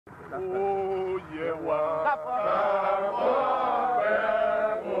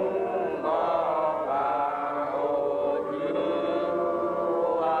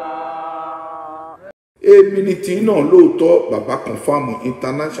èmi ni tí náà lóòótọ́ bàbá confam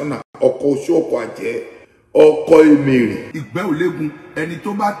international ọkọ̀ oṣù ọkọ̀ àjẹ́ ọkọ̀ èmèrè. ìgbẹ́ òlégun ẹni tó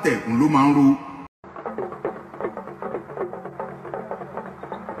bá tẹ̀kùn ló máa ń ro.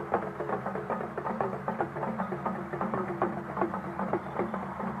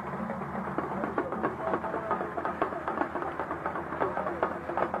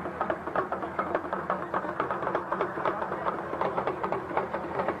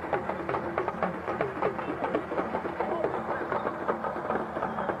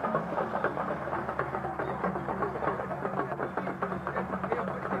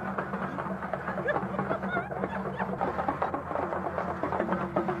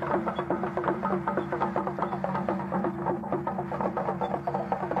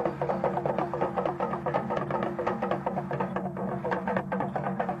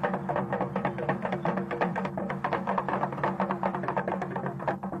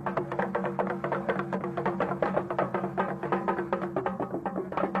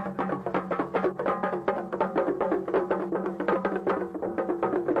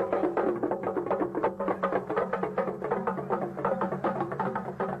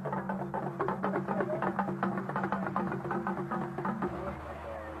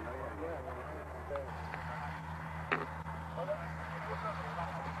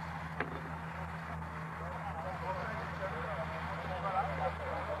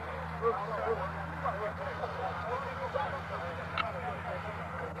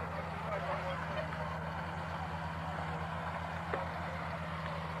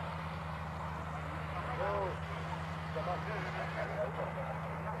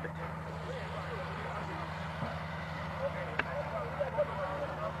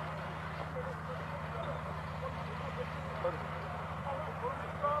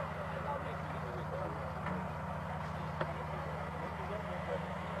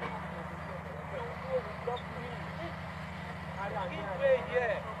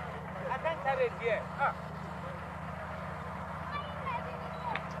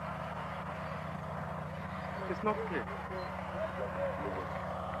 It's not clear.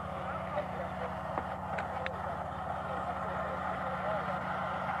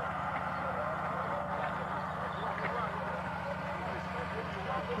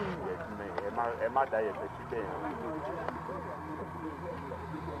 Emma died today.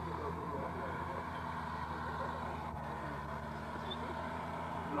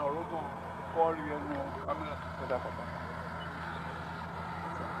 No, we're going to call you. I'm going to that.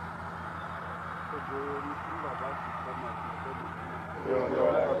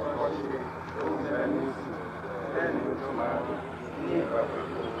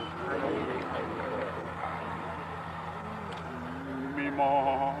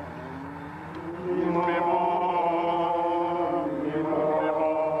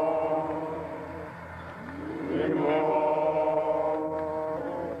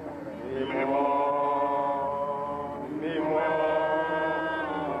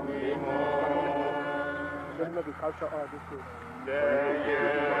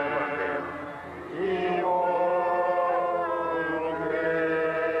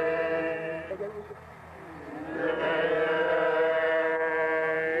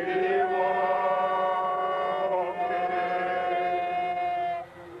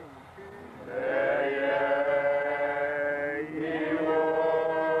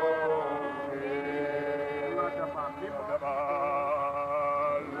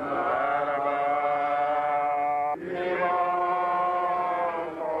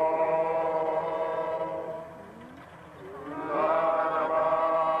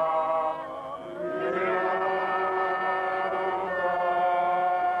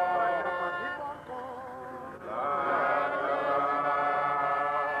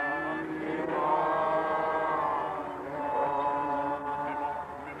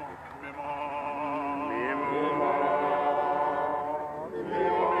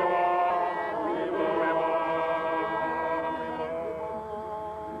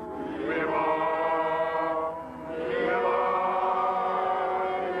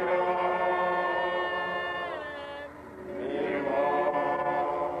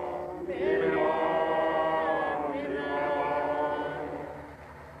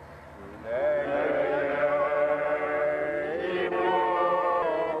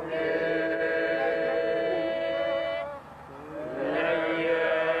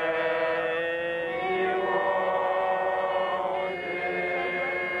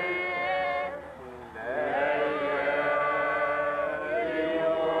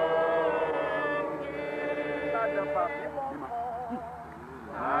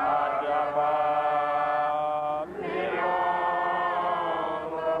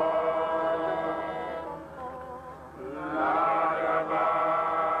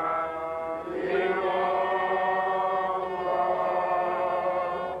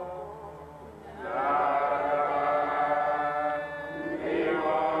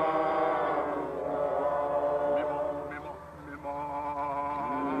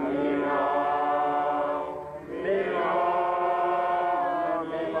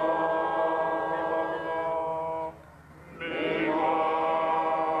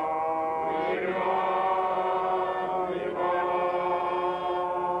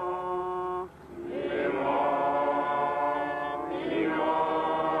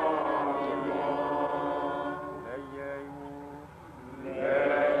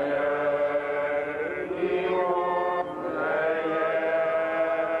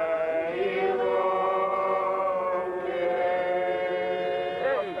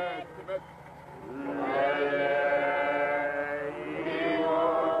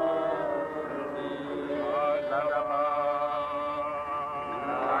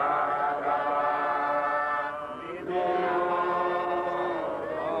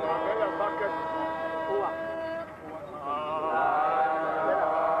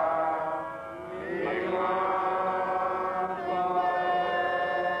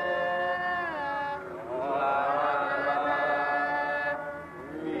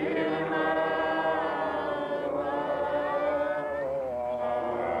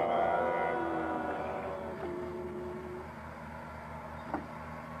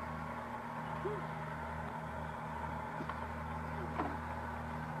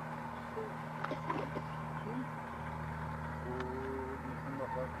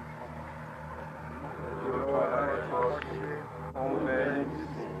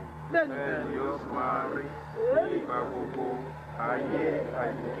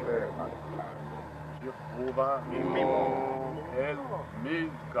 Jehovah El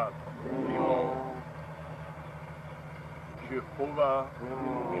Mizgat. Jehovah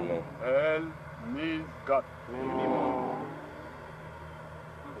El Mizgat.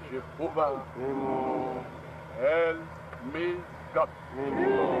 Jehovah El Mizgat.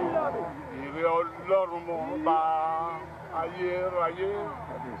 Ìrẹ Ọlọ́run ọba ayérayé,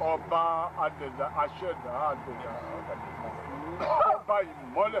 ọba àdẹ̀dà aṣẹ̀dá àdẹ̀dà, ọba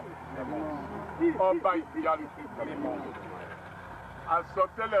ìmọ́lẹ̀, ọba ìyanu.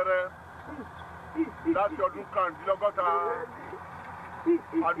 Àsọtẹ́lẹ̀ rẹ láti ọdún karùndínlọ́gọ́ta,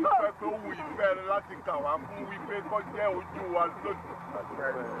 àdúpẹ́ pé ó wù ìfẹ́ rẹ láti kà wá fún wípé kó jẹ́ ojú wa lónìí.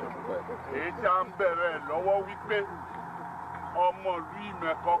 Èyí tí a ń bẹ̀rẹ̀ lọ́wọ́ wípé ọmọ ìlú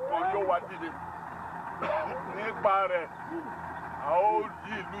ìmẹ̀kọ kan yóò wá dìde. Nípa rẹ̀ a ó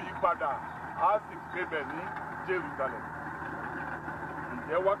yí ìlú yìí padà, a sì gbébẹ̀ ní Jerusalem.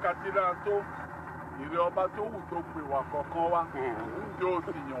 Ǹjẹ́ wákàtí náà tó? Ìrẹ ọba tó wù tó pè wá kọ̀ọ̀kan wá tí ó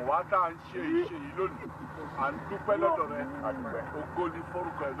sì yàn wá tá à ń ṣe iṣẹ́ yìí lónìí. À ń dúpẹ́ lọ́dọ̀ rẹ, ògo ni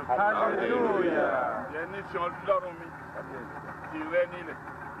forúkọ ẹ lókè. Hallelujah. Ǹjẹ́ níṣẹ́ Ọlọ́run mi, ìrẹ nílẹ̀,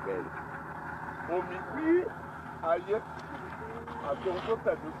 omi, ayé àti ohun tó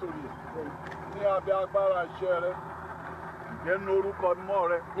tẹ̀dó sórí ẹ̀ ní abẹ́ agbára iṣẹ́ rẹ. Ǹjẹ́ ní orúkọ mọ́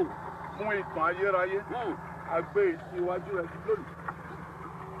rẹ fún ìtàn ayérayé, a gbé ìsíwájú rẹ lónìí.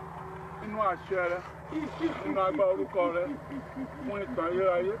 Nínú àṣẹ rẹ, nínú agbá orúkọ rẹ, fún ìtàn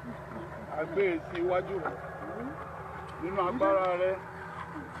ayérayé, àgbé èsì iwájú rẹ. Nínú agbára rẹ,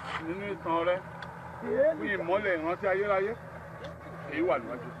 nínú ìtàn rẹ, fún ìmọ́lẹ̀ ìrántí ayérayé, èyí wà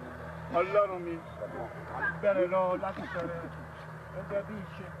níwájú. Ọlọ́run mi, bẹ̀rẹ̀ lọ láti bẹ̀rẹ̀ gẹ́gẹ́ bí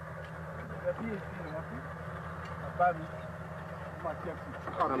ìṣe, gẹ́gẹ́ bí èsì ìrántí, bàbá mi, máa jẹ́ sí.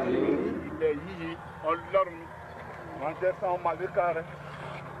 Ilẹ̀ yìí, Ọlọ́run mi, máa jẹ́ sáwọn màlẹ́kà rẹ.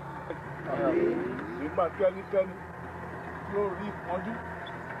 Nígbà tí ẹnikẹ́ni yóò rí ìpọ́njú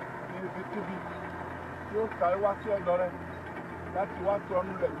ní ibikíbi yóò sáré wá sí ọ̀dọ̀ rẹ láti wá sí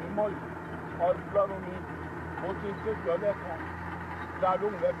ọ̀nù rẹ̀ mímọ́ yìí. Ọlọ́run mi, mo ti ń kéde ọlẹ́kan dá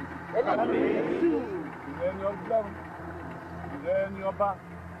lóhùn lẹ́bi. Ìrẹ ni Ọlọ́run, ìrẹ ni ọba,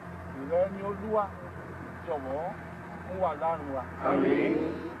 ìrẹ ni Olúwa, jọ̀wọ́ ń wà láàrin wa.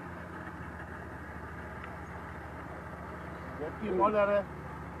 Jẹ́ kí ìmọ́lẹ̀ rẹ,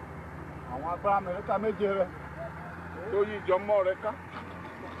 àwọn agbára Amẹ́ríkà méje rẹ tó yí ìjọmọ́ rẹ ká,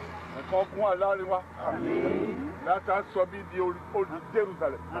 ẹ̀kan kún àlárí wa láti sọ bí di olú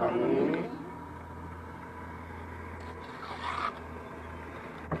Jerusalem.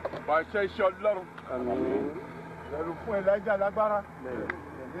 Pàṣẹ iṣẹ́ Ọlọ́run, ẹ̀rù fún Elijah lágbára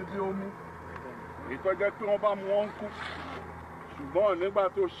níbi omi. Ìtọ́jẹ́ tí wọ́n bá mú wọn kú, ṣùgbọ́n nígbà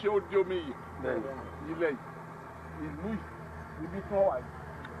tó ṣe ó di omi yìí ilẹ̀ yìí. ìlú yìí ibi tí wọ́n wà yìí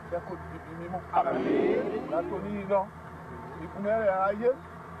jẹ́ kó di ibi mímọ́. Látò ní iná ìkúnmẹ́rẹ̀ ayé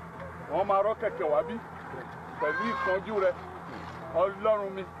wọ́n máa rọ́ kẹ̀kẹ́ wá bí pẹ̀lú ìkanjú rẹ̀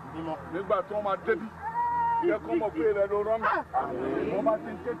Ọlọ́run mi nígbà tí wọ́n máa débi jẹ́ kó mọ̀ pé rẹ̀ ló rán mi. Wọ́n bá ti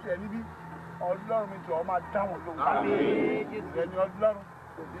ń kékeré níbí Ọlọ́run mi jọ̀ọ́ máa dá wọn lóhùn. Ìrẹ́ ni Ọlọ́run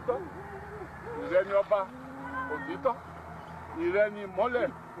òtítọ́, ìrẹ́ ni ọba òtítọ́, ìrẹ́ ni ìmọ́lẹ̀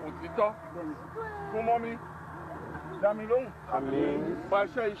òtítọ́. Fún mọ́ mi dá mi lóhùn.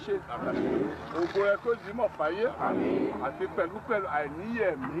 Pàṣẹ ìṣe ògo rẹ kó dì mọ̀ fáyé àti pẹ̀lú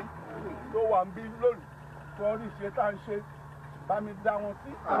àìníyẹ̀mí tó wà ń bí lónìí tó rí ṣe tá ń ṣe bá mi dá wọn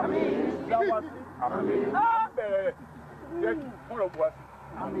sí dá wa sí. À ń bẹ̀rẹ̀ rẹ̀ jẹ́ kí fúnra bu wa sí.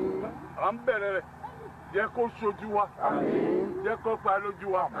 À ń bẹ̀rẹ̀ rẹ̀ jẹ́ kó ṣojú wa jẹ́ kó pa lójú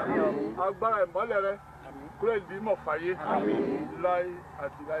wa. Agbára ìmọ́lẹ̀ rẹ kúrò ìdí mọ̀ fàyè láì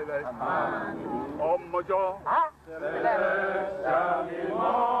àti láìláì. Ọmọjọ́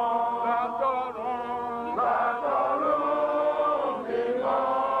ṣàmìmọ́ látọ̀run mímọ́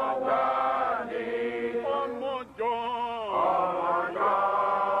wá ní. Ọmọjọ́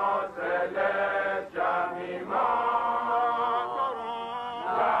ṣẹlẹ̀ ṣàmìmọ́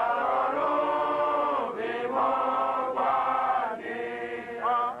látọ̀run mímọ́ wá ní.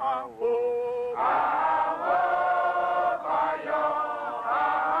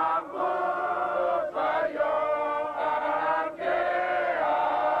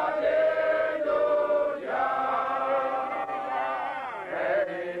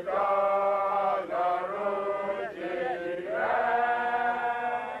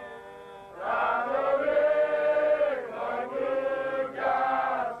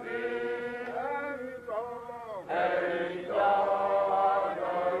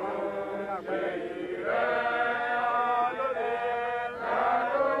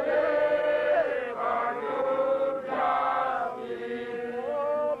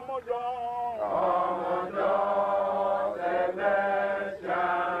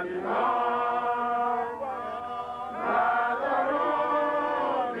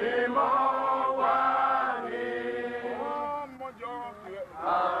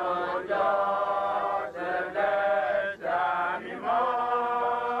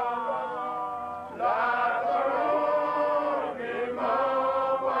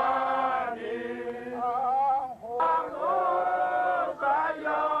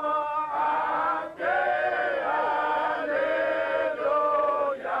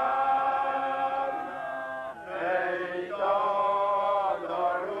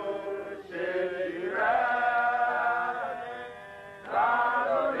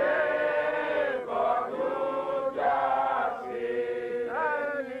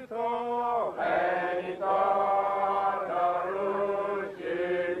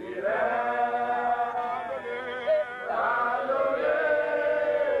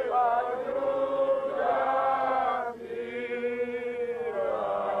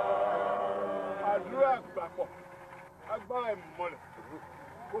 Agbára ìmọ̀lẹ̀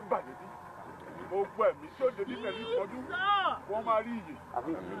kó bàjẹ́ bí gbogbo ẹ̀mí tí ó dé bí pẹ̀lú ìtọ́jú wọ́n máa rí iyè.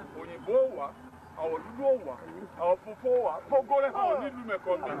 Òyìnbó wà, àwọ̀ dúdú wà, àwọ̀ funfun wà, gbogbo rẹ̀ hàn nílùú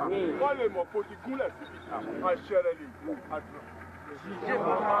mẹ́kọ̀ọ́ mi. Wọ́n lè mọ̀ kó ti gúnlẹ̀ síbi àṣẹ rẹ̀ lè àdúrà.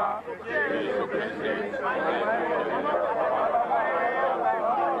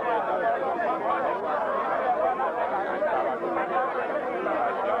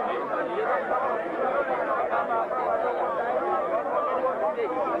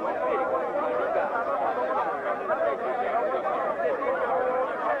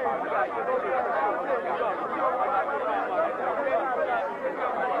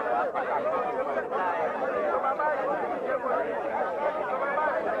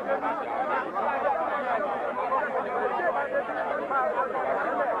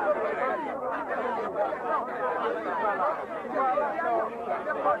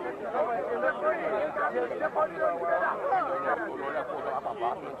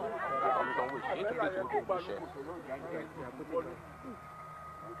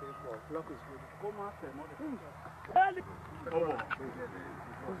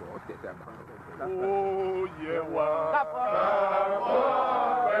 Oh,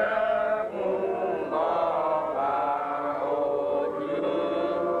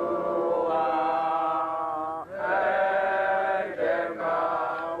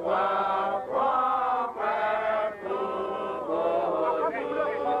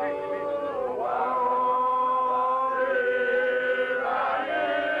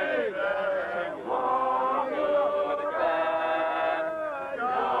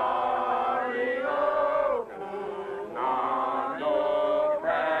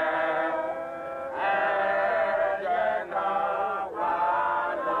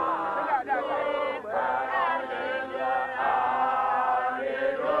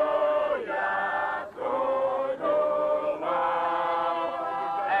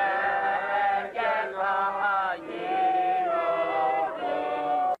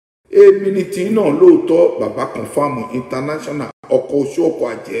 èmi ni tí náà lóòótọ́ bàbá confam international ọkọ̀ oṣù ọkọ̀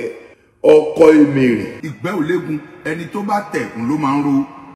àjẹ́ ọkọ̀ èmèrè ìgbẹ́ òlégun ẹni tó bá tẹ̀kùn ló máa ń ro